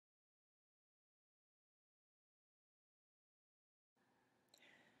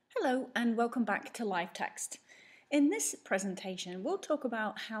Hello and welcome back to LiveText. In this presentation we'll talk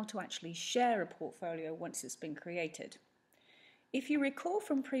about how to actually share a portfolio once it's been created. If you recall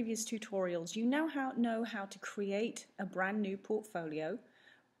from previous tutorials, you now know how to create a brand new portfolio,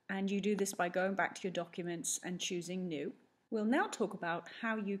 and you do this by going back to your documents and choosing New. We'll now talk about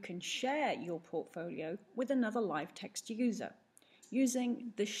how you can share your portfolio with another LiveText user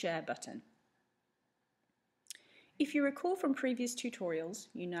using the Share button. If you recall from previous tutorials,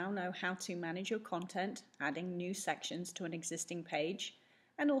 you now know how to manage your content, adding new sections to an existing page,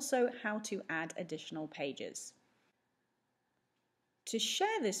 and also how to add additional pages. To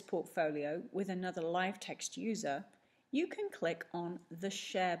share this portfolio with another LiveText user, you can click on the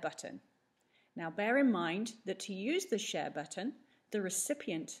Share button. Now bear in mind that to use the Share button, the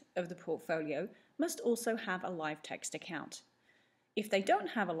recipient of the portfolio must also have a LiveText account. If they don't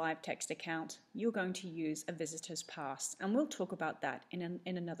have a LiveText account, you're going to use a visitor's pass, and we'll talk about that in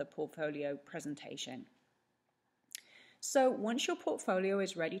another portfolio presentation. So once your portfolio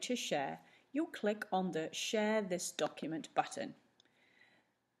is ready to share, you'll click on the Share This Document button.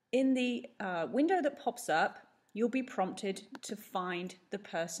 In the window that pops up, you'll be prompted to find the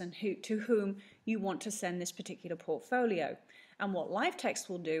person to whom you want to send this particular portfolio. And what LiveText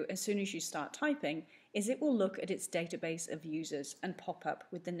will do as soon as you start typing is it will look at its database of users and pop up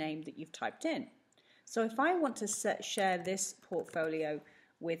with the name that you've typed in. So if I want to share this portfolio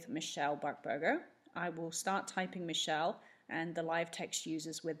with Michelle Buckberger, I will start typing Michelle, and the LiveText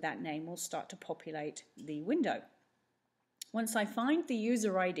users with that name will start to populate the window. Once I find the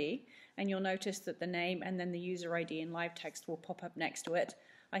user ID, and you'll notice that the name and then the user ID in LiveText will pop up next to it,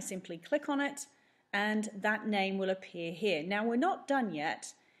 I simply click on it and that name will appear here. Now we're not done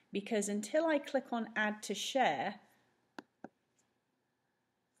yet, because until I click on Add to Share,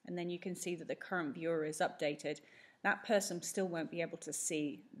 and then you can see that the current viewer is updated, that person still won't be able to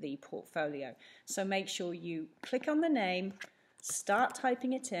see the portfolio. So make sure you click on the name, start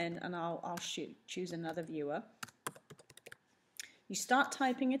typing it in, and I'll choose another viewer. You start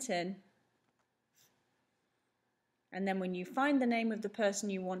typing it in, and then when you find the name of the person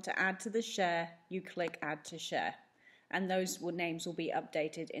you want to add to the share, you click Add to Share, and those names will be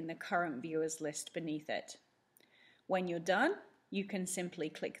updated in the current viewers list beneath it. When you're done, you can simply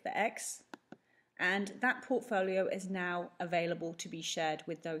click the X, and that portfolio is now available to be shared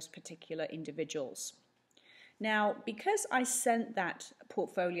with those particular individuals. Now, because I sent that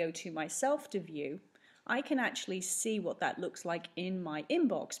portfolio to myself to view, I can actually see what that looks like in my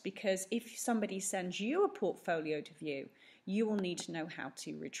inbox, because if somebody sends you a portfolio to view, you will need to know how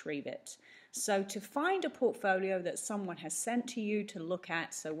to retrieve it. So to find a portfolio that someone has sent to you to look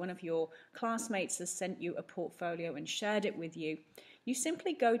at, so one of your classmates has sent you a portfolio and shared it with you, you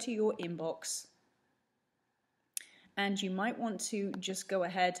simply go to your inbox, and you might want to just go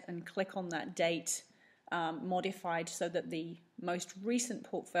ahead and click on that date modified so that the most recent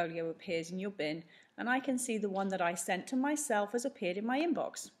portfolio appears in your bin, and I can see the one that I sent to myself has appeared in my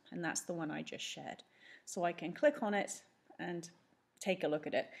inbox, and that's the one I just shared. So I can click on it and take a look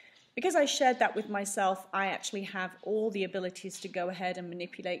at it. Because I shared that with myself, I actually have all the abilities to go ahead and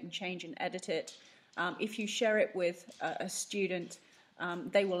manipulate and change and edit it. If you share it with a student,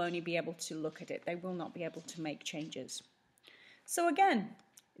 they will only be able to look at it. They will not be able to make changes. So again,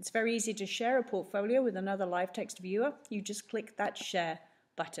 it's very easy to share a portfolio with another LiveText viewer. You just click that Share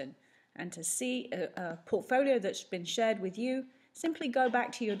button. And to see a portfolio that's been shared with you, simply go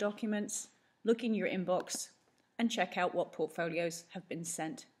back to your documents, look in your inbox, and check out what portfolios have been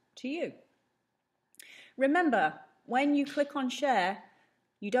sent to you. Remember, when you click on Share,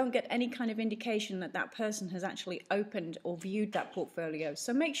 you don't get any kind of indication that that person has actually opened or viewed that portfolio.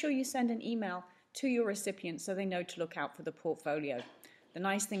 So make sure you send an email to your recipient so they know to look out for the portfolio. The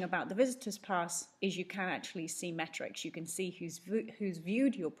nice thing about the Visitor's Pass is you can actually see metrics. You can see who's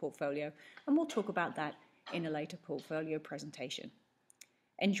viewed your portfolio, and we'll talk about that in a later portfolio presentation.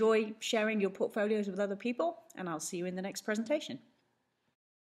 Enjoy sharing your portfolios with other people, and I'll see you in the next presentation.